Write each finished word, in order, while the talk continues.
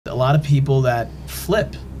lot of people that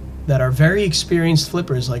flip, that are very experienced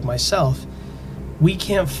flippers like myself, we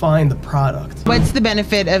can't find the product. What's the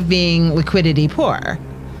benefit of being liquidity poor,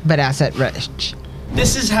 but asset rich?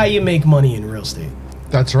 This is how you make money in real estate.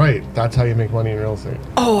 That's right. That's how you make money in real estate.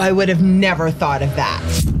 Oh, I would have never thought of that.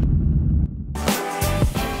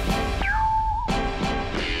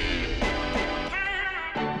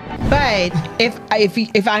 But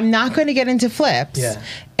if I'm not going to get into flips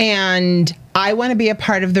and I want to be a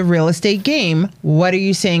part of the real estate game, what are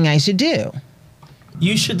you saying I should do?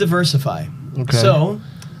 You should diversify. Okay. So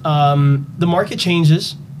the market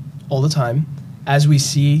changes all the time as we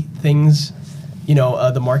see things. You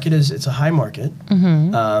know, the market it's a high market.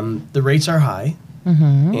 The rates are high.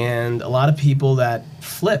 And a lot of people that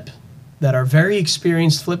flip, that are very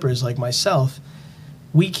experienced flippers like myself,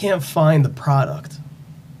 we can't find the product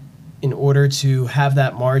in order to have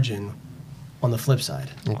that margin on the flip side.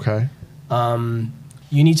 Okay.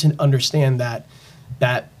 You need to understand that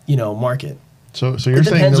market. So you're saying it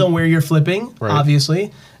depends on where you're flipping,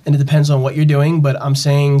 obviously, and it depends on what you're doing. But I'm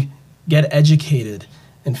saying get educated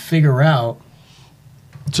and figure out.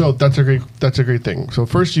 So that's a great thing. So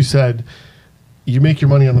first you said you make your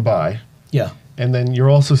money on the buy. Yeah. And then you're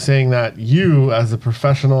also saying that you, as a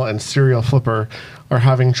professional and serial flipper, are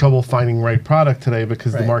having trouble finding right product today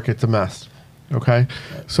because the market's a mess. Okay?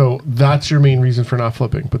 So that's your main reason for not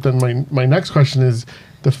flipping. But then my next question is,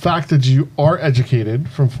 the fact that you are educated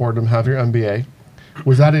from Fordham, have your MBA,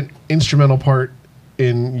 was that an instrumental part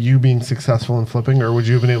in you being successful in flipping, or would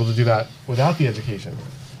you have been able to do that without the education?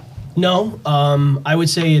 No, I would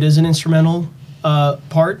say it is an instrumental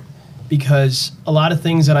part, because a lot of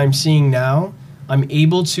things that I'm seeing now, I'm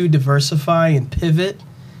able to diversify and pivot,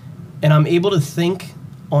 and I'm able to think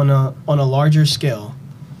on a larger scale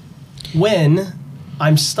when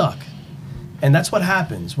I'm stuck. And that's what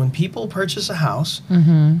happens when people purchase a house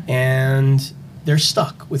and they're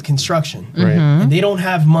stuck with construction and they don't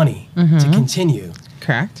have money to continue.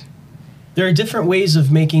 Correct. There are different ways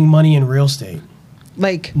of making money in real estate.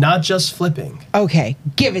 Like? Not just flipping. Okay,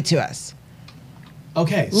 give it to us.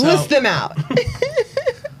 Okay. So list them out.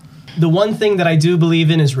 The one thing that I do believe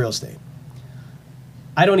in is real estate.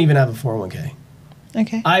 I don't even have a 401k.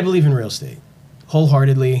 Okay. I believe in real estate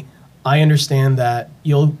wholeheartedly. I understand that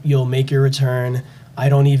you'll make your return. I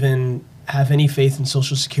don't even have any faith in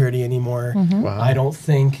Social Security anymore. Wow. I don't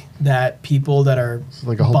think that people that are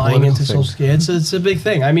like a whole buying into thing. Social Security, it's a big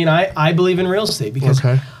thing. I mean, I believe in real estate because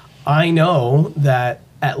I know that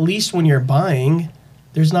at least when you're buying,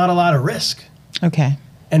 there's not a lot of risk. Okay.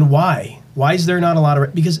 And why? Why is there not a lot of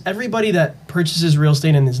risk? Because everybody that purchases real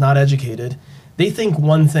estate and is not educated, they think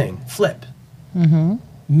one thing, flip.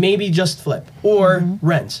 Maybe just flip or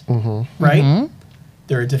rent, right?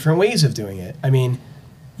 There are different ways of doing it. I mean,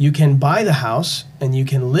 you can buy the house and you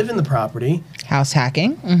can live in the property. House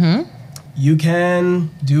hacking. You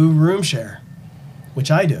can do room share, which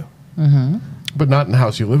I do. But not in the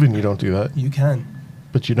house you live in, you don't do that. You can.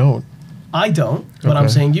 But you don't. I don't, but I'm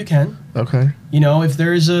saying you can. Okay. You know, if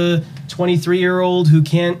there's a 23-year-old who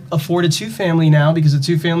can't afford a two-family now because the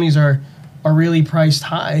two families are really priced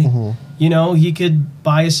high, you know, he could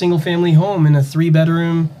buy a single-family home in a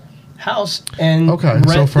 3-bedroom house and rent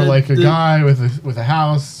so for like a guy with a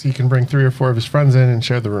house, he can bring 3 or 4 of his friends in and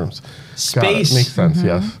share the rooms. Space. Makes sense,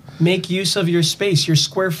 yes. Make use of your space, your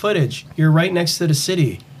square footage. You're right next to the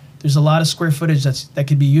city. There's a lot of square footage that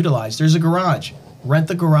could be utilized. There's a garage. Rent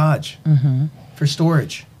the garage for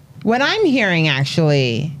storage. What I'm hearing,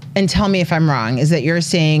 actually, and tell me if I'm wrong, is that you're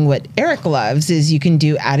saying what Eric loves is you can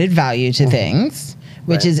do added value to things,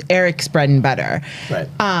 which is Eric's bread and butter. Right.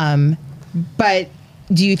 But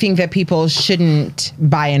do you think that people shouldn't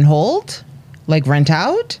buy and hold, like rent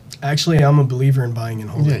out? Actually, I'm a believer in buying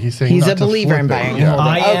and holding. Yeah, he's saying he's not a to believer in flip buying it. and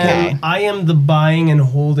holding. I am the buying and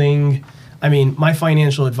holding. I mean, my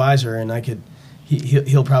financial advisor, and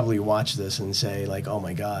he'll probably watch this and say like, oh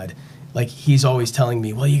my God, like he's always telling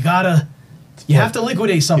me, well, you have to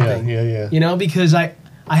liquidate something. Yeah. You know, because I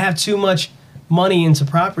have too much money into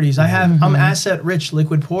properties. I'm asset rich,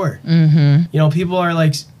 liquid poor. You know, people are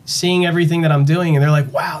like seeing everything that I'm doing and they're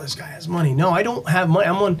like, wow, this guy has money. No, I don't have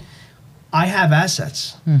money. I have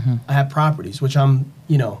assets. I have properties, which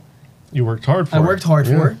you worked hard for. I worked hard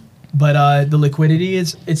for. But the liquidity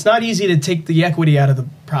it's not easy to take the equity out of the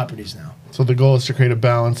properties now. So the goal is to create a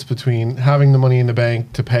balance between having the money in the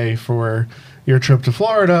bank to pay for your trip to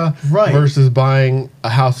Florida versus buying a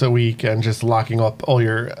house a week and just locking up all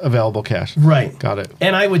your available cash. Right. Got it.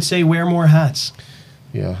 And I would say wear more hats.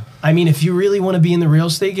 Yeah. I mean, if you really want to be in the real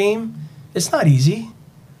estate game, it's not easy.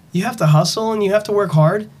 You have to hustle and you have to work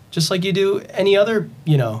hard, just like you do any other,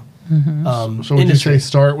 So would you say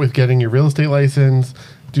start with getting your real estate license,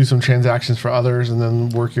 do some transactions for others, and then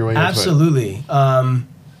work your way into it? Absolutely.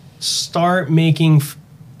 Start making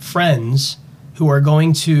friends who are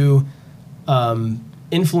going to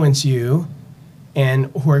influence you and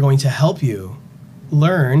who are going to help you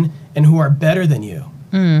learn and who are better than you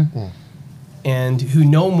and who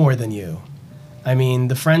know more than you. I mean,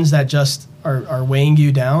 the friends that just are weighing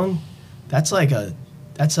you down, that's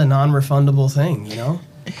a non-refundable thing, you know?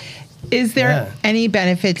 Is there any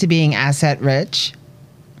benefit to being asset rich?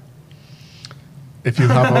 If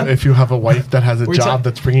you have a wife that has a job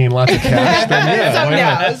that's bringing in lots of cash, then yeah, why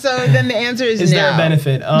not? No. So then the answer is no. Is there a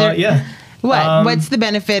benefit? Yeah. What's the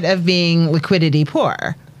benefit of being liquidity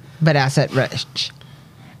poor but asset rich?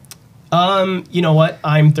 You know what?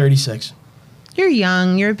 I'm 36. You're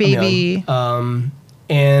young. You're a baby.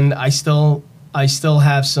 And I still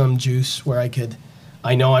have some juice where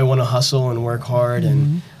I know I want to hustle and work hard,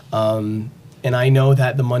 and I know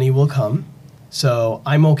that the money will come. So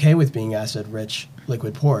I'm okay with being asset rich,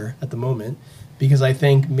 liquid poor at the moment, because I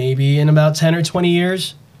think maybe in about 10 or 20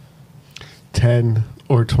 years. 10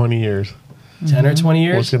 or 20 years. 10 or 20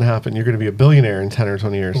 years. What's going to happen? You're going to be a billionaire in 10 or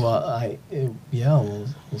 20 years. Well, we'll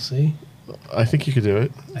see. I think you could do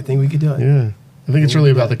it. I think we could do it. Yeah. I think it's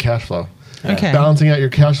really about the cash flow. Okay. Balancing out your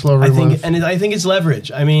cash flow every month. And I think it's leverage.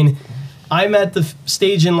 I mean, I'm at the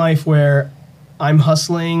stage in life where I'm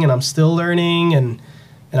hustling and I'm still learning and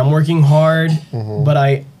I'm working hard,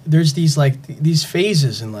 but there's these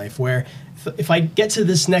phases in life where if I get to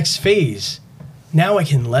this next phase, now I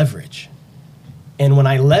can leverage. And when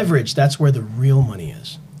I leverage, that's where the real money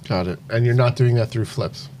is. Got it. And you're not doing that through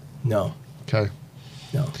flips. No. Okay.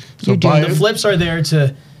 No. So the flips are there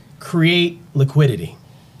to create liquidity.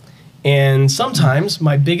 And sometimes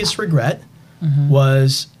my biggest regret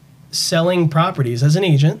was selling properties as an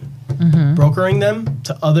agent, brokering them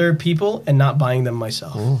to other people and not buying them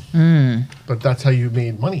myself. But that's how you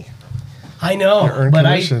made money. I know, earned but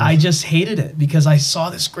commissions. I just hated it because I saw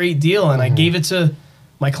this great deal and I gave it to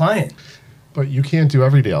my client. But you can't do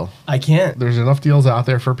every deal. I can't. There's enough deals out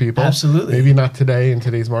there for people. Absolutely. Maybe not today in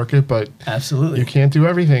today's market, but absolutely, you can't do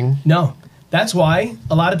everything. No. That's why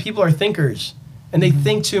a lot of people are thinkers and they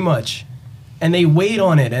think too much and they wait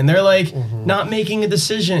on it and they're like not making a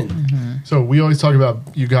decision. So we always talk about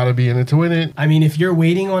you got to be in it to win it. I mean, if you're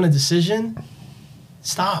waiting on a decision,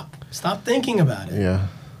 stop thinking about it. Yeah.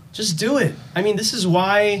 Just do it. I mean, this is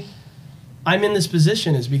why I'm in this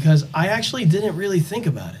position, is because I actually didn't really think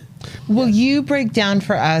about it. Will you break down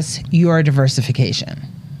for us your diversification?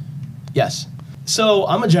 Yes. So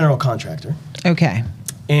I'm a general contractor. Okay.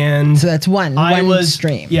 And so that's one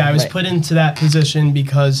stream. Yeah, I was put into that position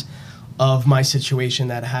because of my situation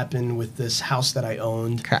that happened with this house that I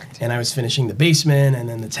owned. Correct. And I was finishing the basement, and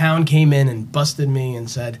then the town came in and busted me and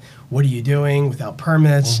said, "What are you doing without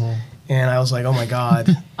permits?" And I was like, "Oh my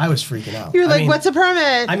God!" I was freaking out. You're like, "What's a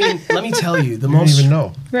permit?" I mean, let me tell you, you don't even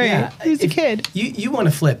know. Right? Yeah, Who's a kid? You want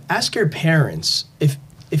to flip? Ask your parents if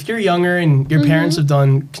you're younger and your parents have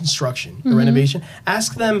done construction or renovation.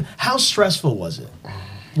 Ask them, how stressful was it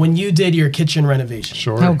when you did your kitchen renovation?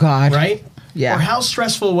 Sure. Oh God. Right? Yeah. Or how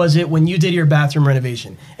stressful was it when you did your bathroom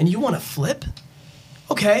renovation? And you want to flip?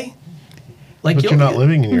 Okay. Like, but you're not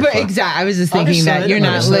living in your But flat. exactly. I was just thinking that you're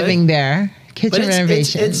not living there. Kitchen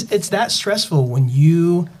renovation. It's that stressful when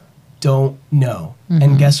you don't know.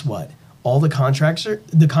 And guess what? All the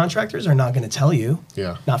contractors are not going to tell you.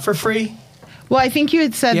 Yeah. Not for free. Well, I think you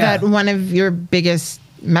had said that one of your biggest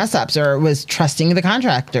mess ups was trusting the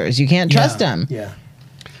contractors. You can't trust them. Yeah.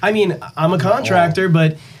 I mean, I'm a contractor,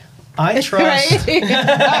 but I trust.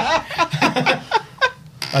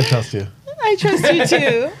 I trust you. I trust you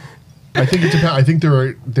too. I think it depends. I think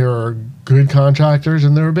there are good contractors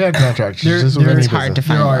and there are bad contractors. It's hard to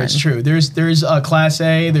find. It's true. There's Class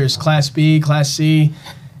A, there's Class B, Class C,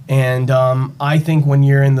 and I think when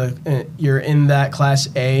you're in that Class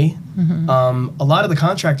A, a lot of the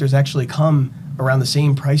contractors actually come around the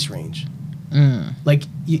same price range. Like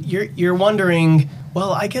you're wondering,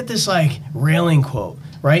 well, I get this like railing quote,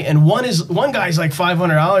 right? And one guy's like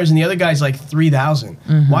 $500 and the other guy's like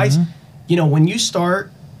 $3,000. Why? When you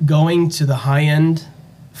start going to the high end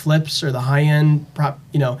flips or the high end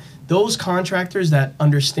those contractors that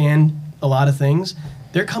understand a lot of things,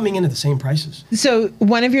 they're coming in at the same prices. So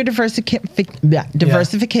one of your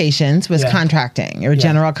diversifications was contracting. You're a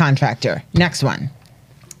general contractor. Next one.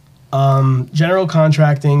 General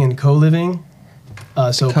contracting and co-living.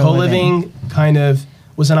 So co-living kind of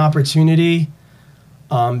was an opportunity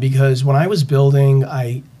because when I was building,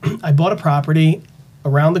 I bought a property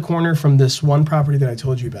around the corner from this one property that I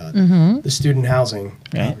told you about, the student housing.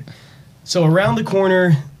 Right. So around the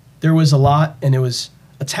corner, there was a lot, and it was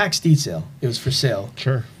a tax deed sale. It was for sale.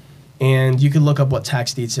 Sure. And you could look up what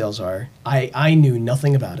tax deed sales are. I knew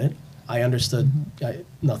nothing about it. I understood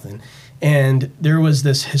nothing. And there was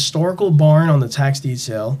this historical barn on the tax deed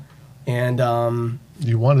sale, and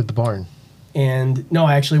you wanted the barn. And no,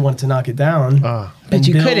 I actually wanted to knock it down. But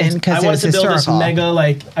you couldn't because it was historical.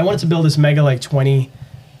 I wanted to build this mega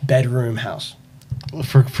 20-bedroom house.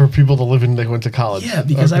 For people to live in, they went to college. Yeah,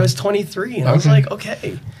 because I was 23, and I was like,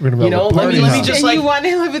 okay, let me just and you want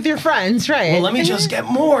to live with your friends, right? Well, let me just get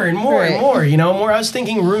more and more and more. More. I was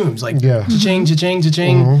thinking rooms, like cha-ching, cha-ching,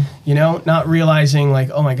 cha-ching. Not realizing like,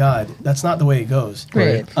 oh my God, that's not the way it goes.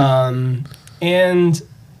 Right. And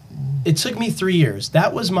it took me 3 years.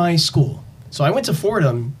 That was my school. So I went to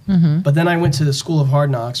Fordham, but then I went to the School of Hard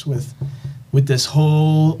Knocks with this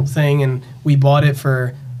whole thing, and we bought it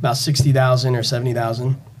for about $60,000 or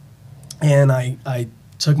 $70,000, and I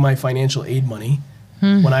took my financial aid money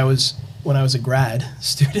when I was a grad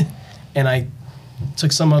student, and I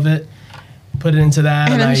took some of it, put it into that,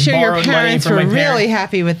 and I'm sure your parents were really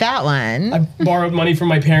happy with that one. I borrowed money from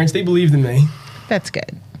my parents. They believed in me. That's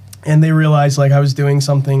good. And they realized like I was doing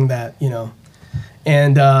something that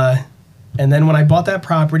and then when I bought that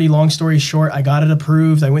property, long story short, I got it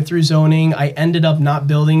approved. I went through zoning. I ended up not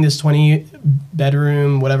building this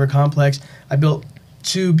 20-bedroom, whatever complex. I built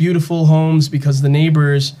 2 beautiful homes because the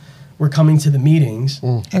neighbors were coming to the meetings.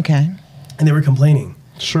 Okay. And they were complaining.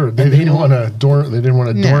 Sure. They didn't want a dorm. They didn't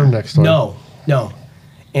want a dorm next door. No.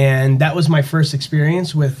 And that was my first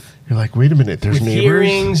experience with. You're like, wait a minute, there's neighbors?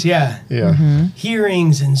 Hearings, yeah.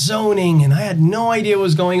 Hearings and zoning, and I had no idea what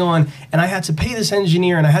was going on, and I had to pay this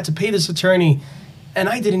engineer, and I had to pay this attorney, and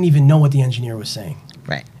I didn't even know what the engineer was saying.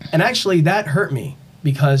 Right. And actually, that hurt me,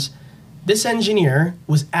 because this engineer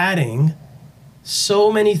was adding so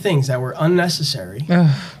many things that were unnecessary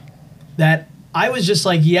that I was just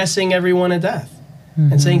like yesing everyone to death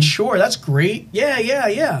and saying, sure, that's great.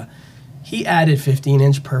 Yeah. He added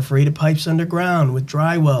 15-inch perforated pipes underground with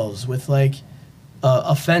dry wells, with like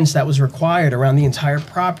a fence that was required around the entire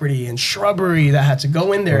property and shrubbery that had to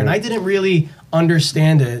go in there. And I didn't really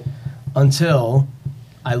understand it until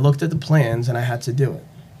I looked at the plans and I had to do it.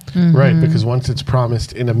 Right, because once it's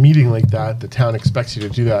promised in a meeting like that, the town expects you to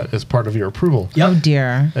do that as part of your approval. Oh,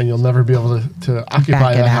 dear. And you'll never be able to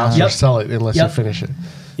occupy that house or sell it unless you finish it.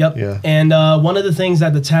 Yep. Yeah. And one of the things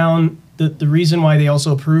that the town, the reason why they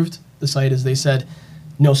also approved the site is they said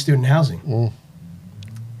no student housing.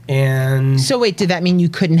 And so wait, did that mean you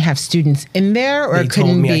couldn't have students in there, or they couldn't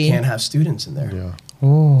told me be? I can't have students in there. Yeah.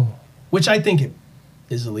 Oh. Which I think it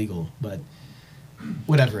is illegal, but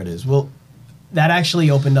whatever it is. Well, that actually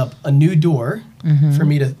opened up a new door for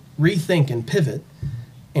me to rethink and pivot,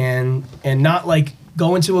 and not like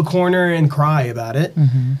go into a corner and cry about it.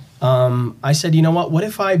 I said, you know what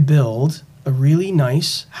if I build a really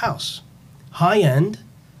nice house, high end,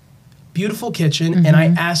 beautiful kitchen, and I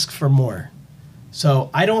ask for more. So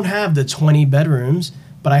I don't have the 20 bedrooms,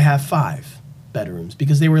 but I have 5 bedrooms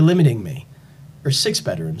because they were limiting me, or 6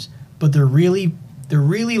 bedrooms, but they're really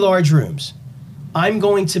large rooms. I'm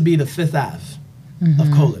going to be the 5th Ave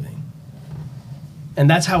of co-living. And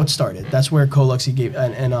that's how it started. That's where Co-Luxy gave,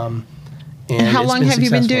 and how long have you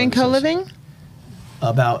been doing co-living?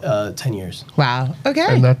 About 10 years. Wow. Okay.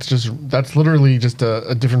 And that's literally just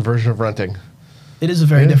a different version of renting. It is a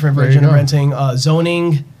very different version of renting.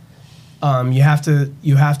 Zoning, you have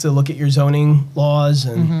to look at your zoning laws,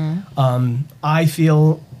 and I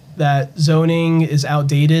feel that zoning is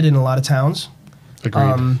outdated in a lot of towns.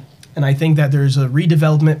 Agreed. And I think that there's a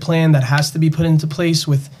redevelopment plan that has to be put into place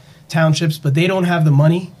with townships, but they don't have the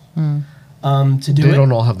money to do it. They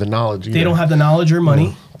don't all have the knowledge either. They don't have the knowledge or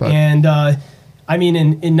money. And I mean,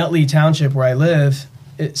 in Nutley Township where I live,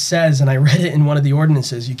 it says, and I read it in one of the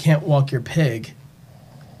ordinances, you can't walk your pig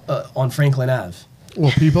on Franklin Ave.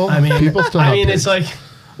 Well, people still have pigs. It's like,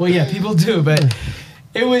 well, yeah, people do, but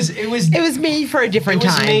it was made for a different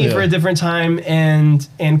time. It was made for a different time, and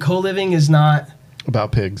co-living is not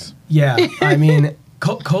about pigs. Yeah, I mean,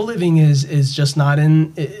 co-living is just not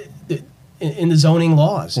in the zoning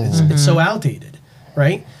laws. It's so outdated,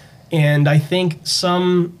 right? And I think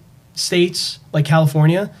some states like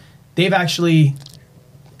California, they've actually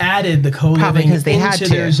added the co-living into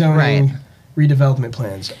their zoning redevelopment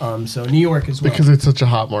plans. So New York as well. Because it's such a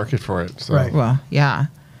hot market for it. So. Right. Well, yeah.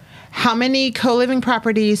 How many co-living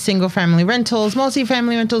properties, single-family rentals,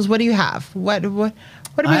 multi-family rentals? What do you have? What are we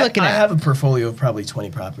looking at? I have a portfolio of probably 20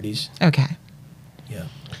 properties. Okay. Yeah.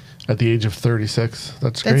 At the age of 36,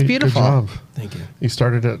 that's great. That's beautiful. Good job. Thank you. You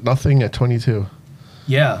started at nothing at 22.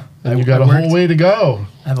 Yeah. And you got a whole way to go.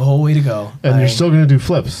 I have a whole way to go. And you're still going to do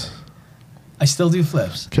flips. I still do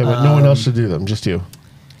flips. Okay, but no one else should do them, just you.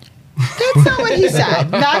 That's not what he said.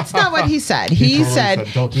 That's not what he said. He totally said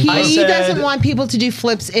said, "Don't do he flips." doesn't want people to do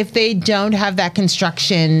flips if they don't have that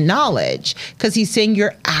construction knowledge. Because he's saying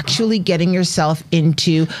you're actually getting yourself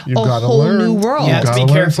into You've a gotta whole learn. new world. You have to gotta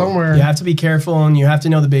be learn careful. somewhere. You have to be careful, and you have to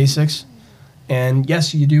know the basics. And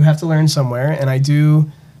yes, you do have to learn somewhere. And I do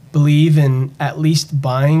believe in at least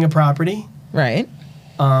buying a property, Right.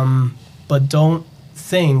 but don't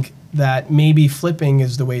think that maybe flipping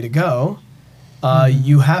is the way to go.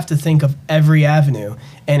 You have to think of every avenue.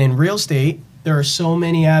 And in real estate, there are so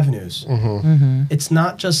many avenues. It's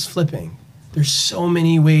not just flipping. There's so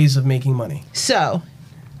many ways of making money. So,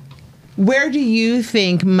 where do you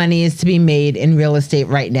think money is to be made in real estate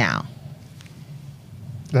right now?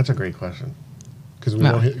 That's a great question. Because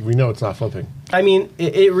No. we know it's not flipping. I mean,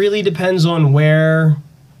 it really depends on where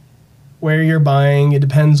you're buying. It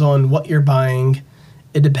depends on what you're buying.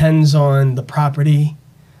 It depends on the property.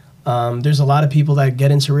 There's a lot of people that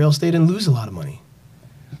get into real estate and lose a lot of money.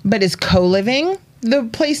 But is co-living the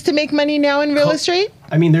place to make money now in real estate?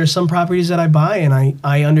 I mean, there's some properties that I buy, and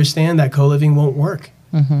I understand that co-living won't work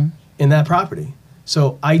in that property.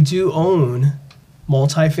 So I do own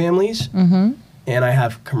multifamilies, and I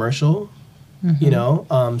have commercial. You know,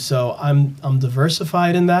 so I'm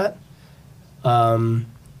diversified in that, and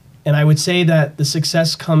I would say that the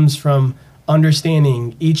success comes from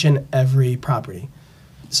understanding each and every property.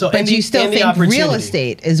 So, But you still and the think real opportunity.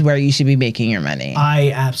 estate is where you should be making your money?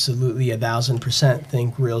 I absolutely 1,000%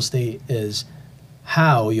 think real estate is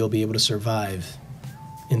how you'll be able to survive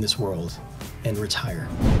in this world and retire.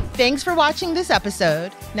 Thanks for watching this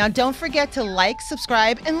episode. Now don't forget to like,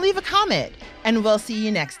 subscribe, and leave a comment. And we'll see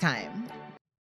you next time.